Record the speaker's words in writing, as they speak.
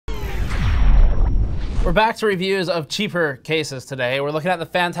We're back to reviews of cheaper cases today. We're looking at the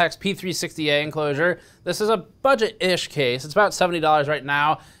Phanteks P360A enclosure. This is a budget-ish case. It's about $70 right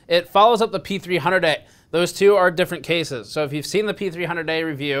now. It follows up the P300A. Those two are different cases. So if you've seen the P300A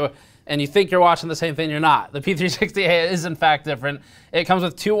review and you think you're watching the same thing, you're not. The P360A is in fact different. It comes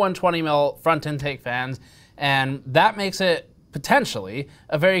with two 120mm front intake fans, and that makes it potentially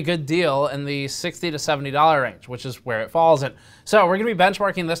a very good deal in the $60 to $70 range, which is where it falls in. So we're going to be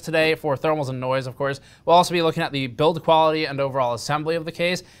benchmarking this today for thermals and noise, of course. We'll also be looking at the build quality and overall assembly of the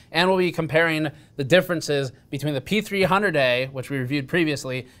case, and we'll be comparing the differences between the P300A, which we reviewed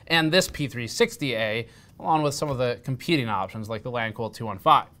previously, and this P360A, along with some of the competing options like the Lancool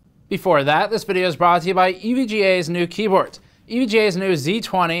 215. Before that, this video is brought to you by EVGA's new keyboards. EVGA's new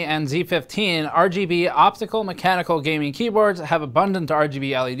Z20 and Z15 RGB optical mechanical gaming keyboards have abundant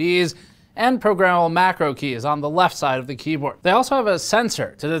RGB LEDs and programmable macro keys on the left side of the keyboard. They also have a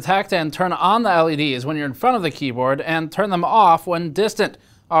sensor to detect and turn on the LEDs when you're in front of the keyboard and turn them off when distant,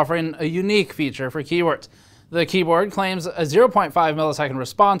 offering a unique feature for keyboards. The keyboard claims a 0.5 millisecond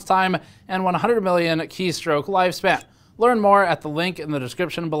response time and 100 million keystroke lifespan. Learn more at the link in the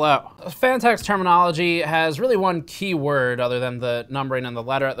description below. Phanteks terminology has really one key word other than the numbering and the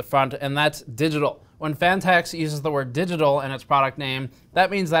letter at the front, and that's digital. When Phanteks uses the word digital in its product name,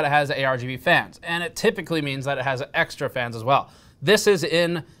 that means that it has ARGB fans, and it typically means that it has extra fans as well. This is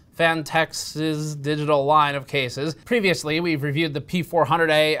in Phanteks' digital line of cases. Previously, we've reviewed the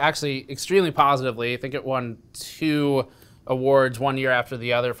P400A actually extremely positively. I think it won 2 awards one year after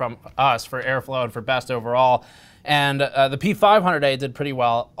the other from us for airflow and for best overall. And the P500A did pretty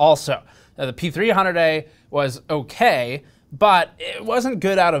well also. The P300A was okay, but it wasn't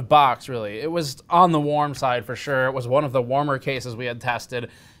good out of box, really. It was on the warm side for sure. It was one of the warmer cases we had tested,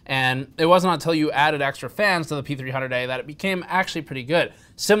 and it wasn't until you added extra fans to the P300A that it became actually pretty good.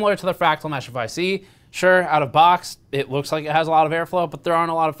 Similar to the Fractal Meshify C. Sure, out of box, it looks like it has a lot of airflow, but there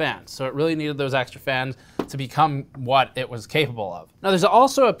aren't a lot of fans, so it really needed those extra fans to become what it was capable of. Now, there's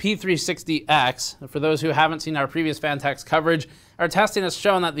also a P360X. For those who haven't seen our previous Phanteks coverage, our testing has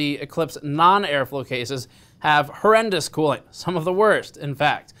shown that the Eclipse non-airflow cases have horrendous cooling, some of the worst, in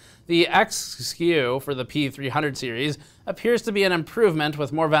fact. The X SKU for the P300 series appears to be an improvement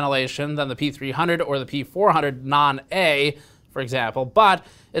with more ventilation than the P300 or the P400 non-A, for example, but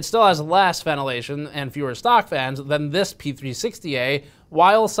it still has less ventilation and fewer stock fans than this P360A,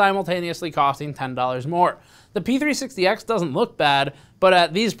 while simultaneously costing $10 more. The P360X doesn't look bad, but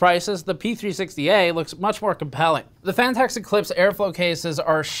at these prices, the P360A looks much more compelling. The Phanteks Eclipse airflow cases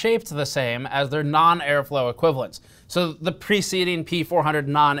are shaped the same as their non-airflow equivalents. So the preceding P400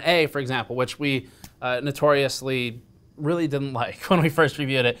 non-A, for example, which we notoriously really didn't like when we first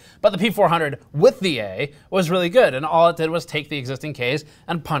reviewed it, but the P400 with the A was really good, and all it did was take the existing case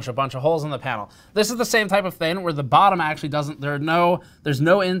and punch a bunch of holes in the panel. This is the same type of thing where the bottom actually doesn't, there's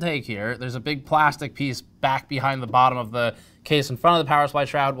no intake here. There's a big plastic piece back behind the bottom of the case in front of the power supply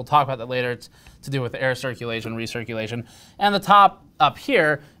shroud. We'll talk about that later. It's to do with air circulation, recirculation. And the top up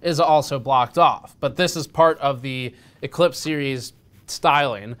here is also blocked off, but this is part of the Eclipse series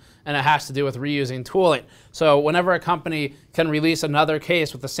styling, and it has to do with reusing tooling. So whenever a company can release another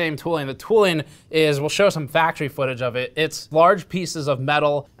case with the same tooling, the tooling is, we'll show some factory footage of it. It's large pieces of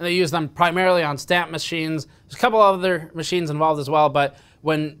metal, and they use them primarily on stamp machines. There's a couple other machines involved as well, but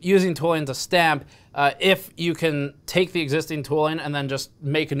when using tooling to stamp, if you can take the existing tooling and then just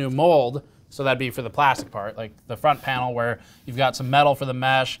make a new mold, so that'd be for the plastic part, like the front panel where you've got some metal for the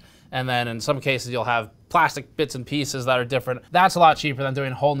mesh, and then in some cases you'll have plastic bits and pieces that are different. That's a lot cheaper than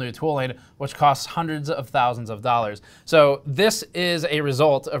doing whole new tooling, which costs hundreds of thousands of dollars. So this is a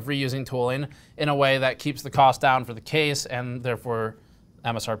result of reusing tooling in a way that keeps the cost down for the case and therefore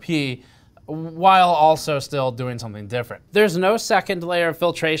MSRP, while also still doing something different. There's no second layer of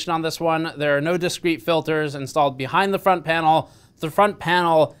filtration on this one. There are no discrete filters installed behind the front panel. The front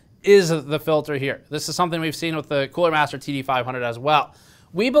panel is the filter here. This is something we've seen with the Cooler Master TD500 as well.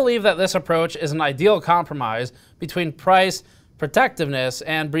 We believe that this approach is an ideal compromise between price, protectiveness,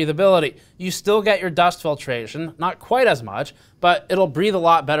 and breathability. You still get your dust filtration, not quite as much, but it'll breathe a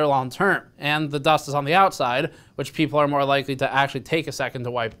lot better long term. And the dust is on the outside, which people are more likely to actually take a second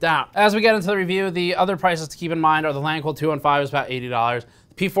to wipe down. As we get into the review, the other prices to keep in mind are the Lancool 215 is about $80,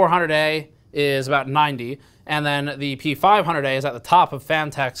 the P400A is about $90, and then the P500A is at the top of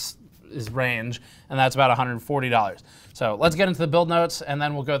Phanteks' range, and that's about $140. So let's get into the build notes, and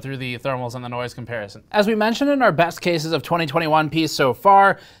then we'll go through the thermals and the noise comparison. As we mentioned in our best cases of 2021 piece so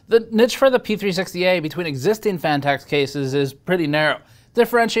far, the niche for the P360A between existing Phanteks cases is pretty narrow.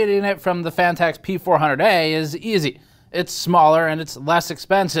 Differentiating it from the Phanteks P400A is easy. It's smaller and it's less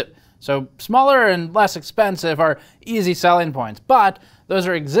expensive. So smaller and less expensive are easy selling points, but those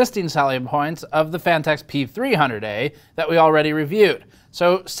are existing selling points of the Phanteks P300A that we already reviewed.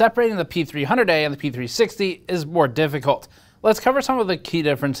 So separating the P300A and the P360 is more difficult. Let's cover some of the key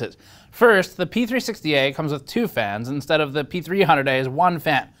differences. First, the P360A comes with 2 fans instead of the P300A's 1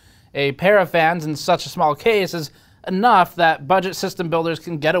 fan. A pair of fans in such a small case is enough that budget system builders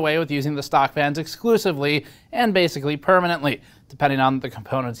can get away with using the stock fans exclusively and basically permanently, depending on the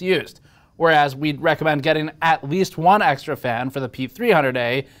components used. Whereas we'd recommend getting at least 1 extra fan for the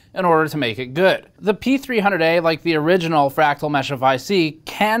P300A in order to make it good. The P300A, like the original Fractal Meshify C,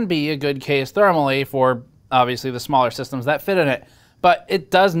 can be a good case thermally for obviously the smaller systems that fit in it, but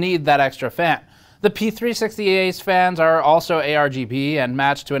it does need that extra fan. The P360A's fans are also ARGB and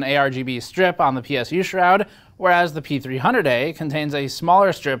matched to an ARGB strip on the PSU shroud, whereas the P300A contains a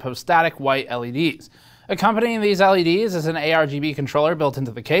smaller strip of static white LEDs. Accompanying these LEDs is an ARGB controller built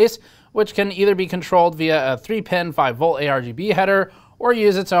into the case, which can either be controlled via a 3-pin 5-volt ARGB header or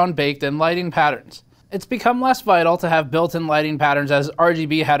use its own baked-in lighting patterns. It's become less vital to have built-in lighting patterns as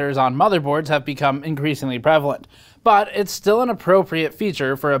RGB headers on motherboards have become increasingly prevalent, but it's still an appropriate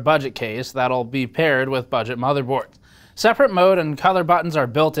feature for a budget case that'll be paired with budget motherboards. Separate mode and color buttons are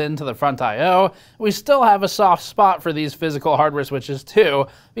built into the front I/O. We still have a soft spot for these physical hardware switches too,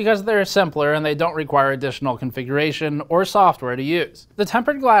 because they're simpler and they don't require additional configuration or software to use. The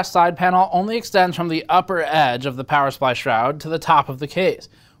tempered glass side panel only extends from the upper edge of the power supply shroud to the top of the case.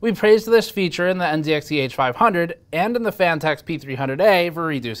 We praised this feature in the NZXT H500 and in the Phanteks P300A for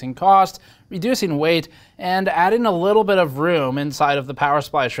reducing cost, reducing weight, and adding a little bit of room inside of the power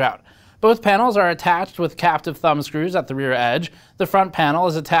supply shroud. Both panels are attached with captive thumb screws at the rear edge. The front panel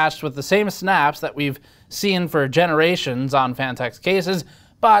is attached with the same snaps that we've seen for generations on Phanteks cases,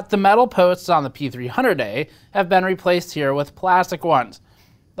 but the metal posts on the P300A have been replaced here with plastic ones.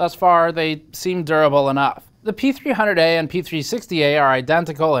 Thus far, they seem durable enough. The P300A and P360A are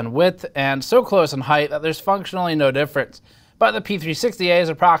identical in width and so close in height that there's functionally no difference, but the P360A is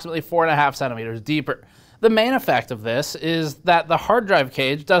approximately 4.5 centimeters deeper. The main effect of this is that the hard drive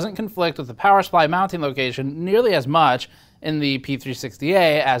cage doesn't conflict with the power supply mounting location nearly as much in the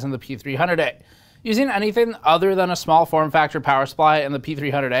P360A as in the P300A. Using anything other than a small form factor power supply in the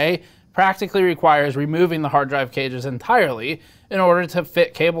P300A practically requires removing the hard drive cages entirely in order to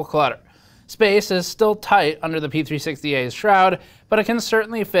fit cable clutter. Space is still tight under the P360A's shroud, but it can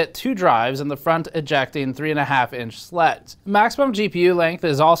certainly fit 2 drives in the front ejecting 3.5-inch sleds. Maximum GPU length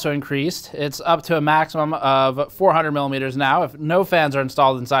is also increased. It's up to a maximum of 400 millimeters now if no fans are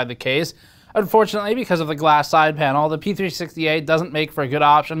installed inside the case. Unfortunately, because of the glass side panel, the P360A doesn't make for a good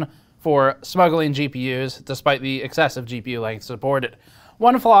option for smuggling GPUs, despite the excessive GPU length supported.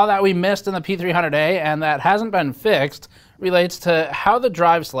 One flaw that we missed in the P300A and that hasn't been fixed relates to how the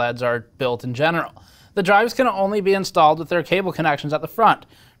drive sleds are built in general. The drives can only be installed with their cable connections at the front,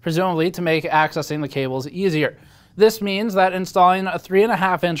 presumably to make accessing the cables easier. This means that installing a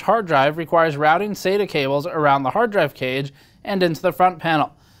 3.5-inch hard drive requires routing SATA cables around the hard drive cage and into the front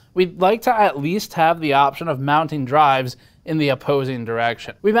panel. We'd like to at least have the option of mounting drives in the opposing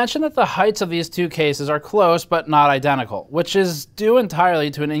direction. We mentioned that the heights of these 2 cases are close but not identical, which is due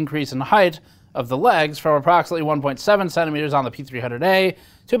entirely to an increase in height of the legs from approximately 1.7 centimeters on the P300A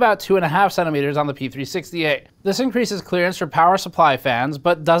to about 2.5 centimeters on the P360A. This increases clearance for power supply fans,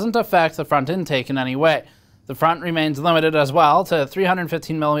 but doesn't affect the front intake in any way. The front remains limited as well to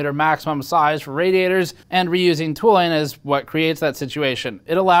 315mm maximum size for radiators, and reusing tooling is what creates that situation.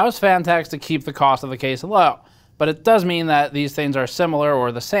 It allows Phanteks to keep the cost of the case low, but it does mean that these things are similar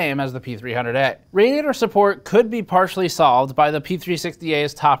or the same as the P300A. Radiator support could be partially solved by the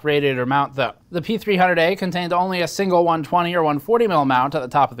P360A's top radiator mount though. The P300A contained only a single 120 or 140mm mount at the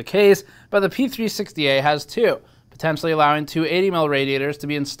top of the case, but the P360A has 2, potentially allowing 2 80mm radiators to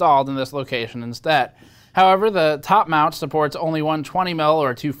be installed in this location instead. However, the top mount supports only 120mm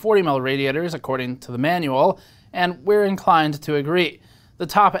or 240mm radiators according to the manual, and we're inclined to agree. The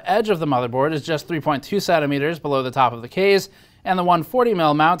top edge of the motherboard is just 3.2 centimeters below the top of the case, and the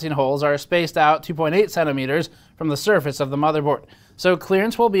 140mm mounting holes are spaced out 2.8 centimeters from the surface of the motherboard, so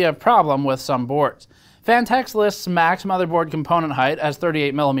clearance will be a problem with some boards. Phanteks lists max motherboard component height as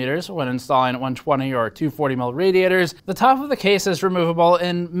 38mm when installing 120 or 240mm radiators. The top of the case is removable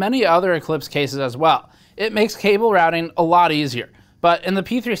in many other Eclipse cases as well. It makes cable routing a lot easier, but in the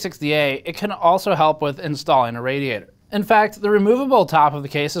P360A, it can also help with installing a radiator. In fact, the removable top of the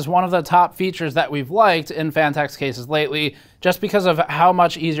case is one of the top features that we've liked in Phanteks cases lately, just because of how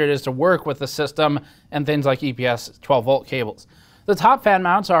much easier it is to work with the system and things like EPS 12-volt cables. The top fan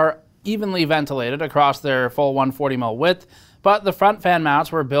mounts are evenly ventilated across their full 140mm width, but the front fan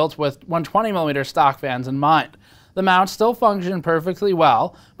mounts were built with 120mm stock fans in mind. The mounts still function perfectly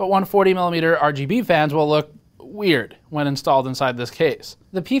well, but 140mm RGB fans will look weird when installed inside this case.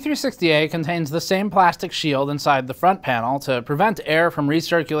 The P360A contains the same plastic shield inside the front panel to prevent air from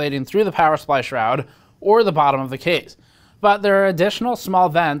recirculating through the power supply shroud or the bottom of the case. But there are additional small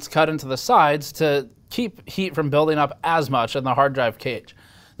vents cut into the sides to keep heat from building up as much in the hard drive cage.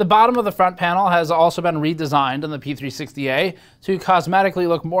 The bottom of the front panel has also been redesigned in the P360A to cosmetically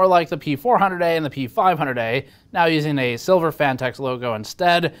look more like the P400A and the P500A, now using a silver Phanteks logo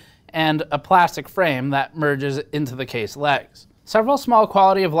instead, and a plastic frame that merges into the case legs. Several small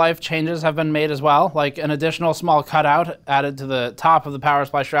quality of life changes have been made as well, like an additional small cutout added to the top of the power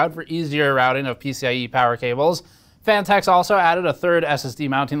supply shroud for easier routing of PCIe power cables. Phanteks also added a third SSD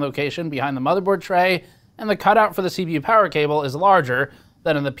mounting location behind the motherboard tray, and the cutout for the CPU power cable is larger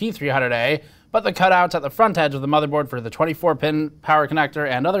than in the P300A, but the cutouts at the front edge of the motherboard for the 24-pin power connector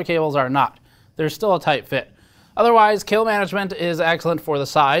and other cables are not. There's still a tight fit. Otherwise, cable management is excellent for the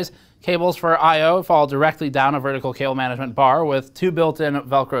size. Cables for I/O fall directly down a vertical cable management bar with 2 built-in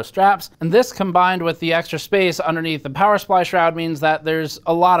Velcro straps, and this combined with the extra space underneath the power supply shroud means that there's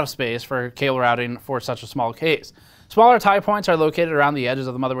a lot of space for cable routing for such a small case. Smaller tie points are located around the edges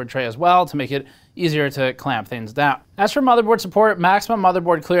of the motherboard tray as well to make it easier to clamp things down. As for motherboard support, maximum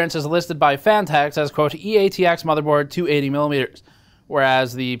motherboard clearance is listed by Phanteks as, quote, eATX motherboard 280mm,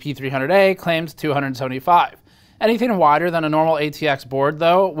 whereas the P300A claimed 275. Anything wider than a normal ATX board,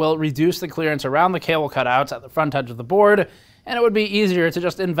 though, will reduce the clearance around the cable cutouts at the front edge of the board, and it would be easier to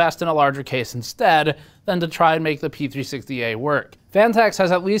just invest in a larger case instead than to try and make the P360A work. Phanteks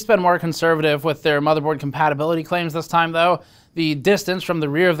has at least been more conservative with their motherboard compatibility claims this time, though. The distance from the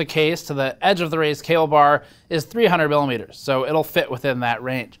rear of the case to the edge of the raised cable bar is 300mm, so it'll fit within that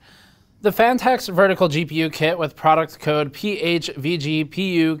range. The Phanteks vertical GPU kit with product code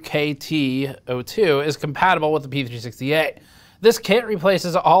PHVGPUKT02 is compatible with the P360A. This kit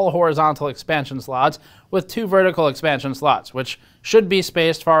replaces all horizontal expansion slots with 2 vertical expansion slots, which should be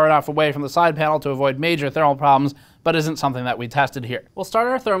spaced far enough away from the side panel to avoid major thermal problems, but isn't something that we tested here. We'll start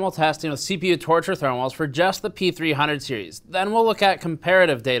our thermal testing with CPU torture thermals for just the P300 series. Then we'll look at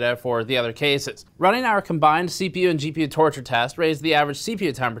comparative data for the other cases. Running our combined CPU and GPU torture test raised the average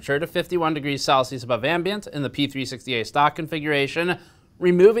CPU temperature to 51 degrees Celsius above ambient in the P360A stock configuration.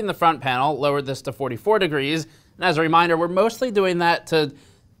 Removing the front panel lowered this to 44 degrees. And as a reminder, we're mostly doing that to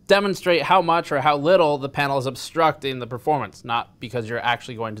demonstrate how much or how little the panel is obstructing the performance, not because you're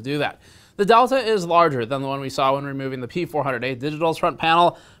actually going to do that. The delta is larger than the one we saw when removing the P400A Digital's front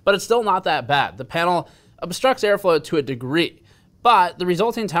panel, but it's still not that bad. The panel obstructs airflow to a degree, but the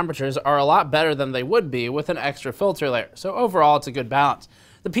resulting temperatures are a lot better than they would be with an extra filter layer, so overall it's a good balance.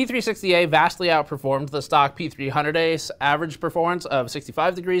 The P360A vastly outperformed the stock P300A's average performance of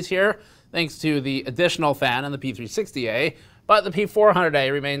 65 degrees here, thanks to the additional fan in the P360A, but the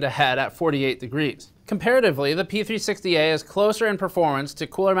P400A remained ahead at 48 degrees. Comparatively, the P360A is closer in performance to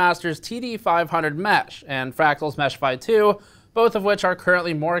Cooler Master's TD500 Mesh and Fractal's Meshify 2, both of which are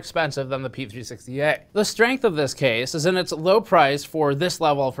currently more expensive than the P360A. The strength of this case is in its low price for this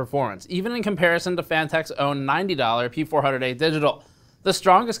level of performance, even in comparison to Phanteks' own $90 P400A Digital. The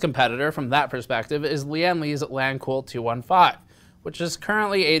strongest competitor from that perspective is Lancool's Lancool 215, which is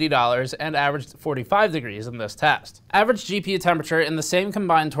currently $80 and averaged 45 degrees in this test. Average GPU temperature in the same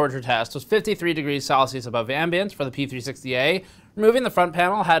combined torture test was 53 degrees Celsius above ambient for the P360A. Removing the front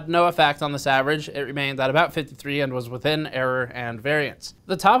panel had no effect on this average. It remained at about 53 and was within error and variance.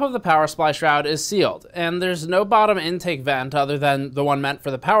 The top of the power supply shroud is sealed, and there's no bottom intake vent other than the one meant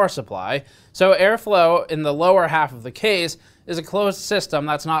for the power supply, so airflow in the lower half of the case is a closed system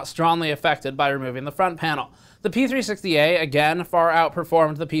that's not strongly affected by removing the front panel. The P360A, again, far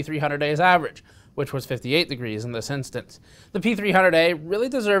outperformed the P300A's average, which was 58 degrees in this instance. The P300A really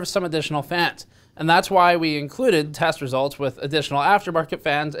deserves some additional fans, and that's why we included test results with additional aftermarket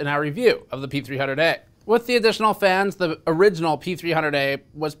fans in our review of the P300A. With the additional fans, the original P300A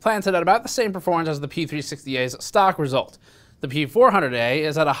was planted at about the same performance as the P360A's stock result. The P400A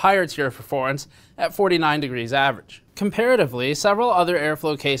is at a higher tier of performance at 49 degrees average. Comparatively, several other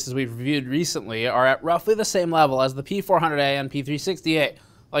airflow cases we've reviewed recently are at roughly the same level as the P400A and P360A,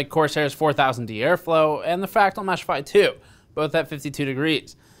 like Corsair's 4000D Airflow and the Fractal Meshify 2, both at 52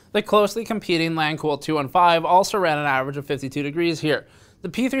 degrees. The closely competing Lancool 215 also ran an average of 52 degrees here. The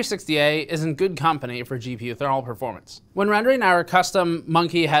P360A is in good company for GPU thermal performance. When rendering our custom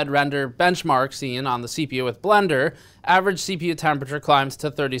monkey head render benchmark scene on the CPU with Blender, average CPU temperature climbs to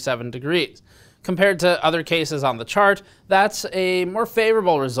 37 degrees. Compared to other cases on the chart, that's a more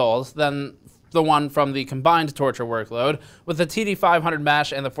favorable result than the one from the combined torture workload, with the TD500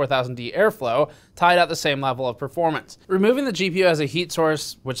 mesh and the 4000D airflow tied at the same level of performance. Removing the GPU as a heat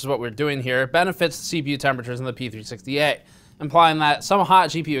source, which is what we're doing here, benefits the CPU temperatures in the P360A, implying that some hot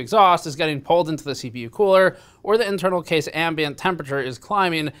GPU exhaust is getting pulled into the CPU cooler, or the internal case ambient temperature is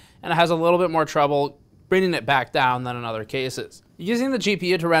climbing and it has a little bit more trouble bringing it back down than in other cases. Using the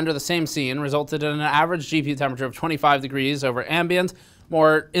GPU to render the same scene resulted in an average GPU temperature of 25 degrees over ambient,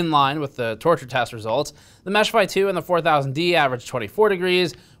 more in line with the torture test results. The Meshify 2 and the 4000D averaged 24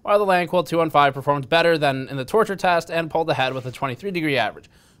 degrees, while the Lancool 215 performed better than in the torture test and pulled ahead with a 23 degree average.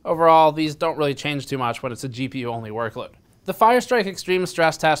 Overall, these don't really change too much when it's a GPU-only workload. The Firestrike Extreme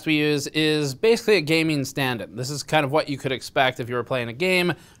stress test we use is basically a gaming stand-in. This is kind of what you could expect if you were playing a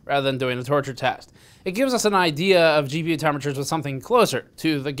game rather than doing a torture test. It gives us an idea of GPU temperatures with something closer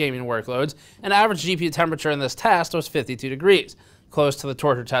to the gaming workloads, and average GPU temperature in this test was 52 degrees, close to the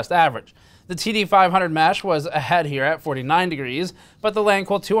torture test average. The TD500 mesh was ahead here at 49 degrees, but the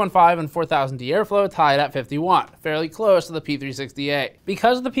Lancool 215 and 4000D airflow tied at 51, fairly close to the P360A.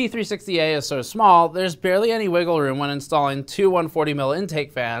 Because the P360A is so small, there's barely any wiggle room when installing two 140mm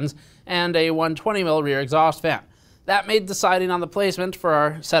intake fans and a 120mm rear exhaust fan. That made deciding on the placement for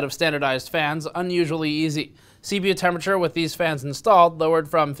our set of standardized fans unusually easy. CPU temperature with these fans installed lowered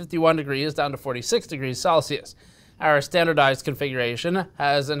from 51 degrees down to 46 degrees Celsius. Our standardized configuration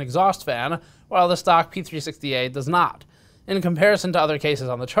has an exhaust fan, while the stock P360A does not. In comparison to other cases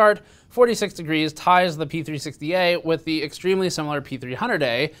on the chart, 46 degrees ties the P360A with the extremely similar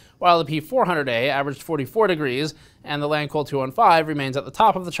P300A, while the P400A averaged 44 degrees, and the Lancool 215 remains at the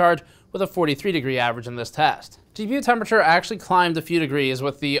top of the chart with a 43 degree average in this test. GPU temperature actually climbed a few degrees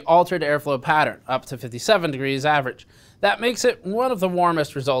with the altered airflow pattern, up to 57 degrees average. That makes it one of the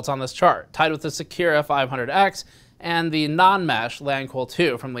warmest results on this chart, tied with the Secura 500X and the non-mesh Lancool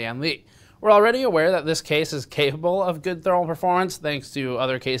 2 from Lian. We're already aware that this case is capable of good thermal performance thanks to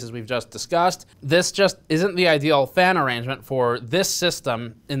other cases we've just discussed. This just isn't the ideal fan arrangement for this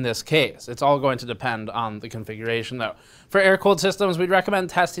system in this case. It's all going to depend on the configuration though. For air-cooled systems, we'd recommend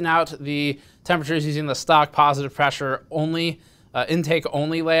testing out the temperatures using the stock positive pressure only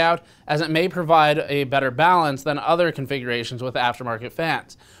intake-only layout, as it may provide a better balance than other configurations with aftermarket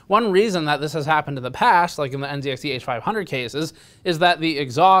fans. One reason that this has happened in the past, like in the NZXT H500 cases, is that the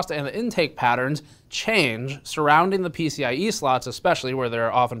exhaust and the intake patterns change surrounding the PCIe slots, especially where there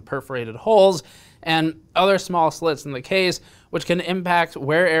are often perforated holes and other small slits in the case, which can impact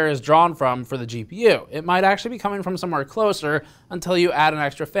where air is drawn from for the GPU. It might actually be coming from somewhere closer until you add an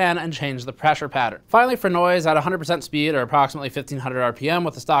extra fan and change the pressure pattern. Finally, for noise, at 100% speed, or approximately 1500 RPM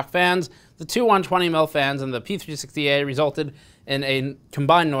with the stock fans, the two 120mm fans in the P360A resulted in a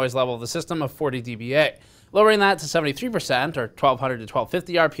combined noise level of the system of 40 dBA. Lowering that to 73%, or 1200 to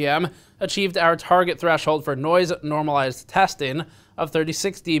 1250 RPM, achieved our target threshold for noise-normalized testing of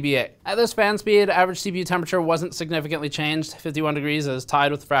 36 dBA. At this fan speed, average CPU temperature wasn't significantly changed. 51 degrees is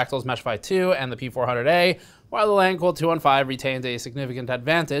tied with Fractal's Meshify 2 and the P400A, while the Lancool 215 retained a significant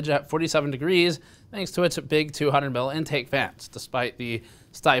advantage at 47 degrees thanks to its big 200mm intake fans, despite the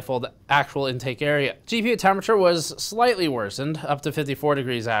stifled actual intake area. GPU temperature was slightly worsened, up to 54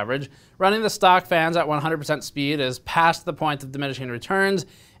 degrees average. Running the stock fans at 100% speed is past the point of diminishing returns,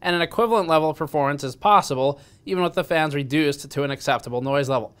 and an equivalent level of performance is possible, even with the fans reduced to an acceptable noise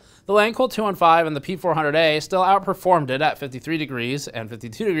level. The Lancool 215 and the P400A still outperformed it at 53 degrees and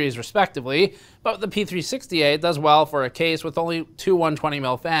 52 degrees respectively, but the P360A does well for a case with only two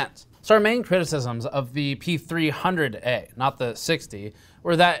 120mm fans. So our main criticisms of the P300A, not the 60,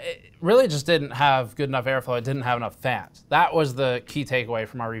 were that it really just didn't have good enough airflow, it didn't have enough fans. That was the key takeaway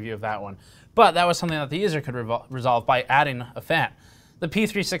from our review of that one. But that was something that the user could resolve by adding a fan. The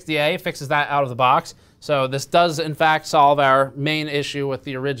P360A fixes that out of the box, so this does in fact solve our main issue with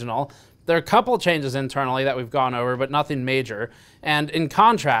the original. There are a couple changes internally that we've gone over, but nothing major. And in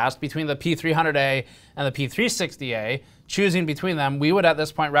contrast, between the P300A and the P360A, choosing between them, we would at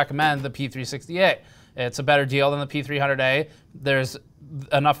this point recommend the P360A. It's a better deal than the P300A. There's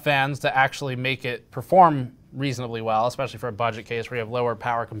enough fans to actually make it perform reasonably well, especially for a budget case where you have lower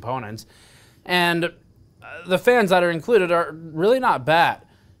power components. And the fans that are included are really not bad,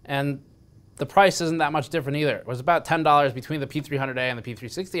 and the price isn't that much different either. It was about $10 between the P300A and the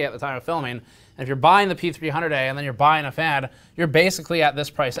P360A at the time of filming, and if you're buying the P300A and then you're buying a fan, you're basically at this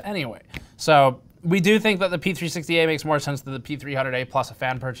price anyway. So we do think that the P360A makes more sense than the P300A plus a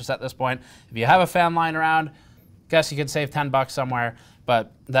fan purchase at this point. If you have a fan lying around, guess you could save 10 bucks somewhere,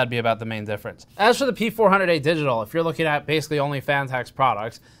 but that'd be about the main difference. As for the P400A digital, if you're looking at basically only Phanteks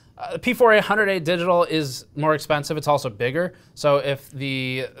products, the P400A digital is more expensive. It's also bigger. So if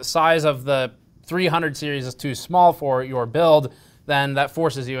the size of the 300 series is too small for your build, then that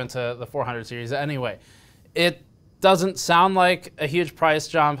forces you into the 400 series anyway. It doesn't sound like a huge price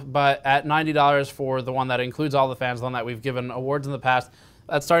jump, but at $90 for the one that includes all the fans, the one that we've given awards in the past,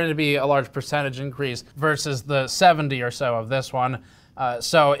 that's starting to be a large percentage increase versus the 70 or so of this one.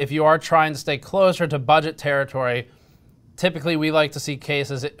 So if you are trying to stay closer to budget territory, typically we like to see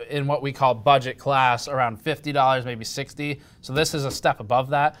cases in what we call budget class around $50, maybe $60. So this is a step above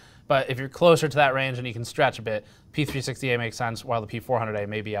that. But if you're closer to that range and you can stretch a bit, P360A makes sense, while the P400A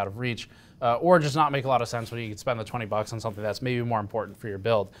may be out of reach, or just not make a lot of sense when you can spend the 20 bucks on something that's maybe more important for your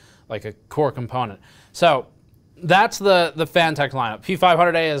build, like a core component. So that's the Phanteks lineup.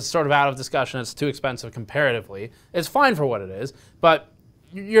 P500A is sort of out of discussion. It's too expensive comparatively. It's fine for what it is, but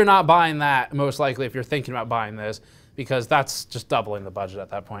you're not buying that most likely if you're thinking about buying this, because that's just doubling the budget at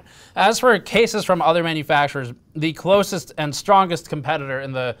that point. As for cases from other manufacturers, the closest and strongest competitor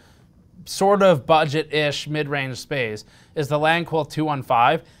in the sort of budget-ish mid-range space is the Lancool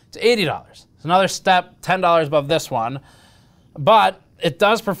 215. It's $80. It's another step, $10 above this one, but it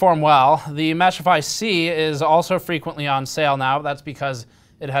does perform well. The Meshify C is also frequently on sale now. That's because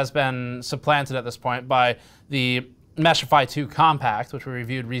it has been supplanted at this point by the Meshify 2 Compact, which we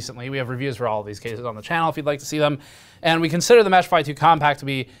reviewed recently. We have reviews for all of these cases on the channel if you'd like to see them. And we consider the Meshify 2 Compact to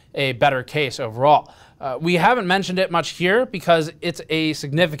be a better case overall. We haven't mentioned it much here because it's a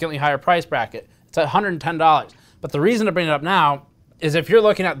significantly higher price bracket. It's at $110. But the reason to bring it up now is if you're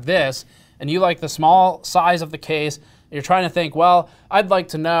looking at this and you like the small size of the case, you're trying to think, well, I'd like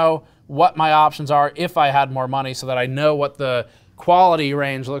to know what my options are if I had more money so that I know what the quality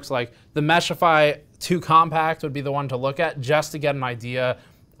range looks like. The Meshify 2 Compact would be the one to look at just to get an idea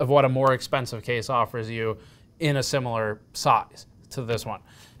of what a more expensive case offers you in a similar size to this one.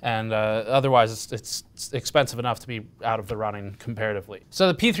 And otherwise, it's expensive enough to be out of the running comparatively.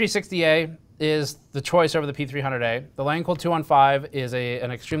 So the P360A is the choice over the P300A. The Lancool 215 is an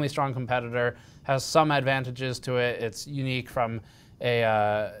extremely strong competitor, has some advantages to it. It's unique from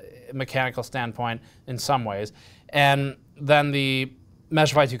a mechanical standpoint in some ways. And then the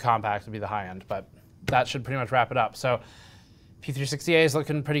Meshify 2 Compact would be the high end, but that should pretty much wrap it up. So P360A is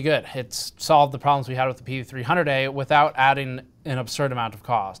looking pretty good. It's solved the problems we had with the P300A without adding an absurd amount of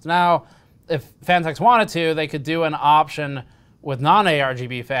cost. Now, if Phanteks wanted to, they could do an option with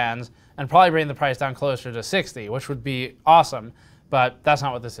non-ARGB fans and probably bring the price down closer to 60, which would be awesome, but that's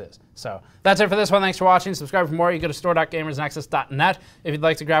not what this is. So that's it for this one. Thanks for watching. Subscribe for more. You go to store.gamersnexus.net if you'd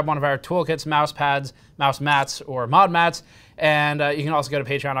like to grab one of our toolkits, mouse pads, mouse mats, or mod mats. And you can also go to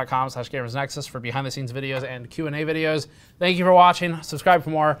patreon.com/gamersnexus for behind-the-scenes videos and Q&A videos. Thank you for watching. Subscribe for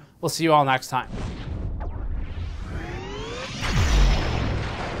more. We'll see you all next time.